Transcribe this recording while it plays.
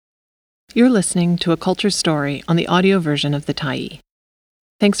You're listening to a culture story on the audio version of The Tyee.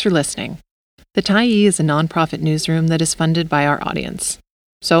 Thanks for listening. The Tyee is a nonprofit newsroom that is funded by our audience.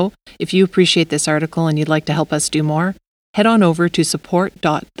 So, if you appreciate this article and you'd like to help us do more, head on over to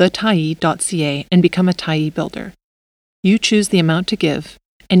support.thetyee.ca and become a Tyee builder. You choose the amount to give,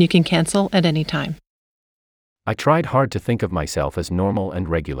 and you can cancel at any time. I tried hard to think of myself as normal and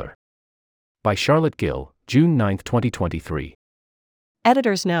regular. By Charlotte Gill, June 9, 2023.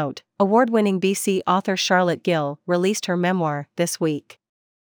 Editor's note: award-winning BC author Charlotte Gill released her memoir this week.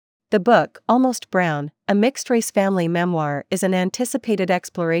 The book, Almost Brown, a mixed-race family memoir, is an anticipated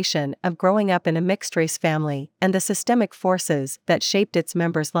exploration of growing up in a mixed-race family and the systemic forces that shaped its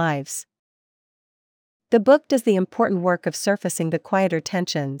members' lives. The book does the important work of surfacing the quieter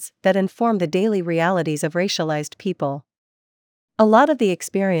tensions that inform the daily realities of racialized people. A lot of the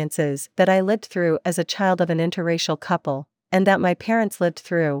experiences that I lived through as a child of an interracial couple, and that my parents lived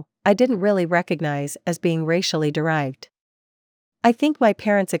through, I didn't really recognize as being racially derived. I think my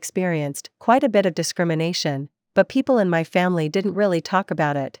parents experienced quite a bit of discrimination, but people in my family didn't really talk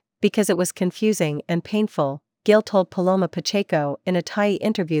about it, because it was confusing and painful, Gill told Paloma Pacheco in a Tyee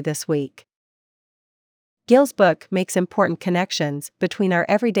interview this week. Gill's book makes important connections between our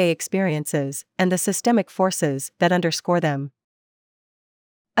everyday experiences and the systemic forces that underscore them.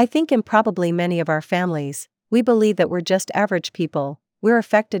 I think in probably many of our families, we believe that we're just average people, we're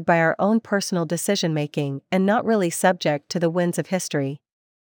affected by our own personal decision-making and not really subject to the winds of history.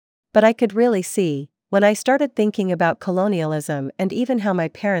 But I could really see, when I started thinking about colonialism and even how my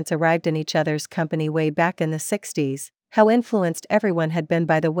parents arrived in each other's company way back in the 60s, how influenced everyone had been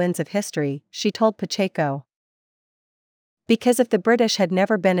by the winds of history, she told Pacheco. Because if the British had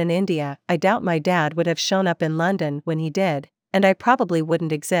never been in India, I doubt my dad would have shown up in London when he did, and I probably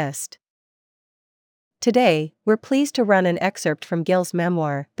wouldn't exist. Today, we're pleased to run an excerpt from Gill's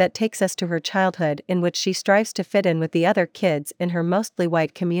memoir that takes us to her childhood, in which she strives to fit in with the other kids in her mostly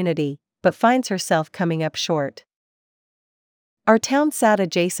white community, but finds herself coming up short. Our town sat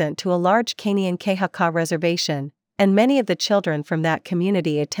adjacent to a large Canaan Kehaka reservation, and many of the children from that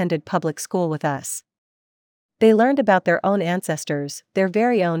community attended public school with us. They learned about their own ancestors, their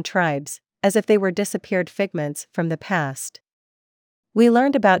very own tribes, as if they were disappeared figments from the past. We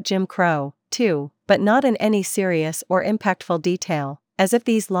learned about Jim Crow, too, but not in any serious or impactful detail, as if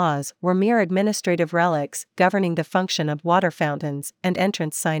these laws were mere administrative relics governing the function of water fountains and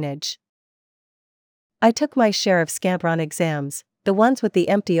entrance signage. I took my share of Scamp-Run exams, the ones with the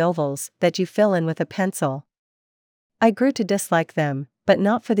empty ovals that you fill in with a pencil. I grew to dislike them, but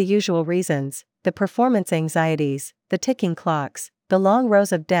not for the usual reasons: the performance anxieties, the ticking clocks, the long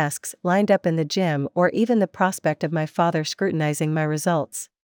rows of desks lined up in the gym, or even the prospect of my father scrutinizing my results.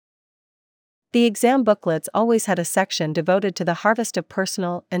 The exam booklets always had a section devoted to the harvest of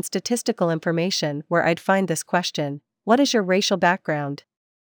personal and statistical information, where I'd find this question: what is your racial background?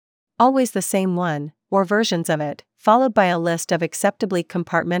 Always the same one, or versions of it, followed by a list of acceptably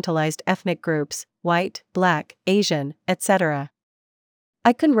compartmentalized ethnic groups: white, black, Asian, etc.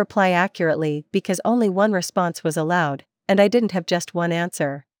 I couldn't reply accurately because only one response was allowed, and I didn't have just one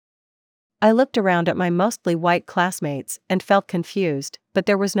answer. I looked around at my mostly white classmates and felt confused, but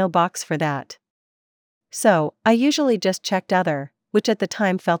there was no box for that. So, I usually just checked other, which at the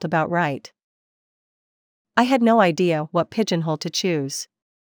time felt about right. I had no idea what pigeonhole to choose.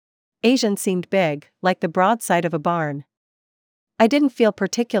 Asian seemed big, like the broadside of a barn. I didn't feel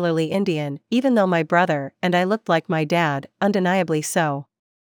particularly Indian, even though my brother and I looked like my dad, undeniably so.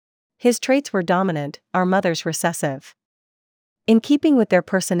 His traits were dominant, our mother's recessive. In keeping with their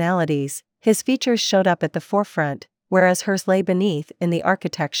personalities, his features showed up at the forefront, whereas hers lay beneath in the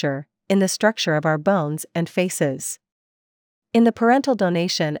architecture, in the structure of our bones and faces. In the parental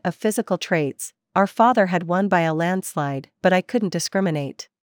donation of physical traits, our father had won by a landslide, but I couldn't discriminate.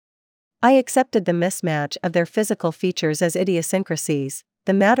 I accepted the mismatch of their physical features as idiosyncrasies,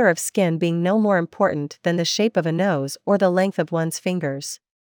 the matter of skin being no more important than the shape of a nose or the length of one's fingers.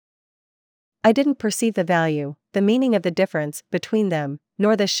 I didn't perceive the value, the meaning of the difference between them,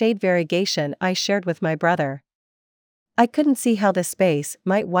 nor the shade variegation I shared with my brother. I couldn't see how the space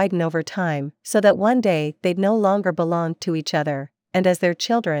might widen over time, so that one day they'd no longer belong to each other, and as their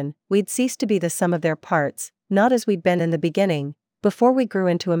children, we'd cease to be the sum of their parts, not as we'd been in the beginning, before we grew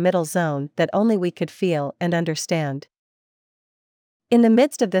into a middle zone that only we could feel and understand. In the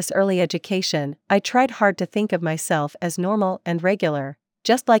midst of this early education, I tried hard to think of myself as normal and regular,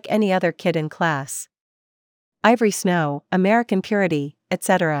 just like any other kid in class. Ivory Snow, American Purity,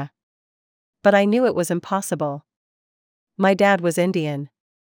 etc. But I knew it was impossible. My dad was Indian.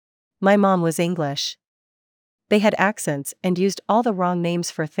 My mom was English. They had accents and used all the wrong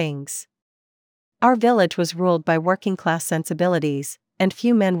names for things. Our village was ruled by working-class sensibilities, and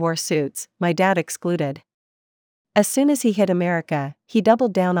few men wore suits, my dad excluded. As soon as he hit America, he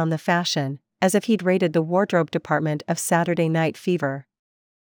doubled down on the fashion, as if he'd raided the wardrobe department of Saturday Night Fever.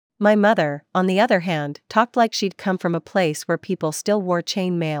 My mother, on the other hand, talked like she'd come from a place where people still wore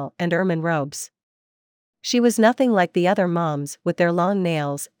chainmail and ermine robes. She was nothing like the other moms with their long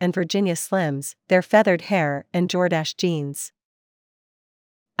nails and Virginia Slims, their feathered hair and Jordache jeans.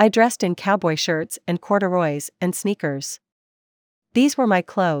 I dressed in cowboy shirts and corduroys and sneakers. These were my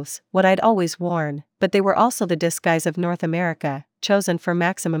clothes, what I'd always worn, but they were also the disguise of North America, chosen for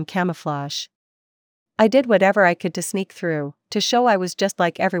maximum camouflage. I did whatever I could to sneak through, to show I was just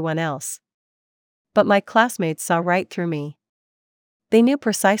like everyone else. But my classmates saw right through me. They knew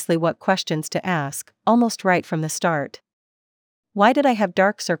precisely what questions to ask, almost right from the start. Why did I have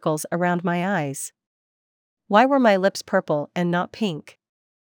dark circles around my eyes? Why were my lips purple and not pink?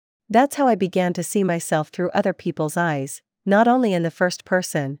 That's how I began to see myself through other people's eyes, not only in the first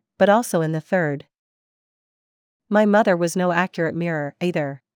person, but also in the third. My mother was no accurate mirror,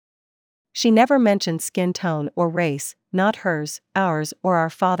 either. She never mentioned skin tone or race, not hers, ours, or our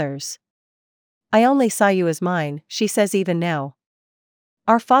father's. I only saw you as mine, she says even now.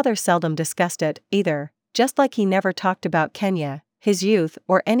 Our father seldom discussed it, either, just like he never talked about Kenya, his youth,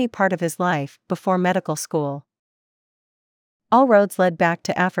 or any part of his life before medical school. All roads led back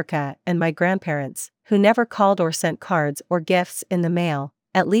to Africa and my grandparents, who never called or sent cards or gifts in the mail,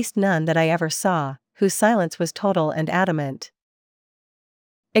 at least none that I ever saw, whose silence was total and adamant.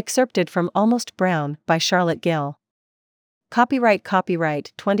 Excerpted from Almost Brown by Charlotte Gill. Copyright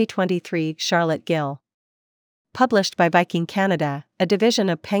 2023 Charlotte Gill. Published by Viking Canada, a division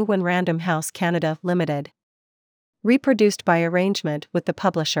of Penguin Random House Canada Limited. Reproduced by arrangement with the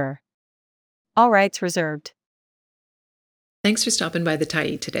publisher. All rights reserved. Thanks for stopping by the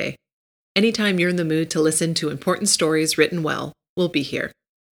Tyee today. Anytime you're in the mood to listen to important stories written well, we'll be here.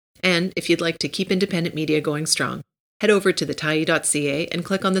 And if you'd like to keep independent media going strong, head over to thetyee.ca and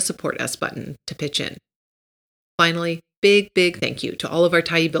click on the Support Us button to pitch in. Finally, big thank you to all of our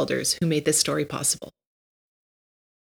Tyee builders who made this story possible.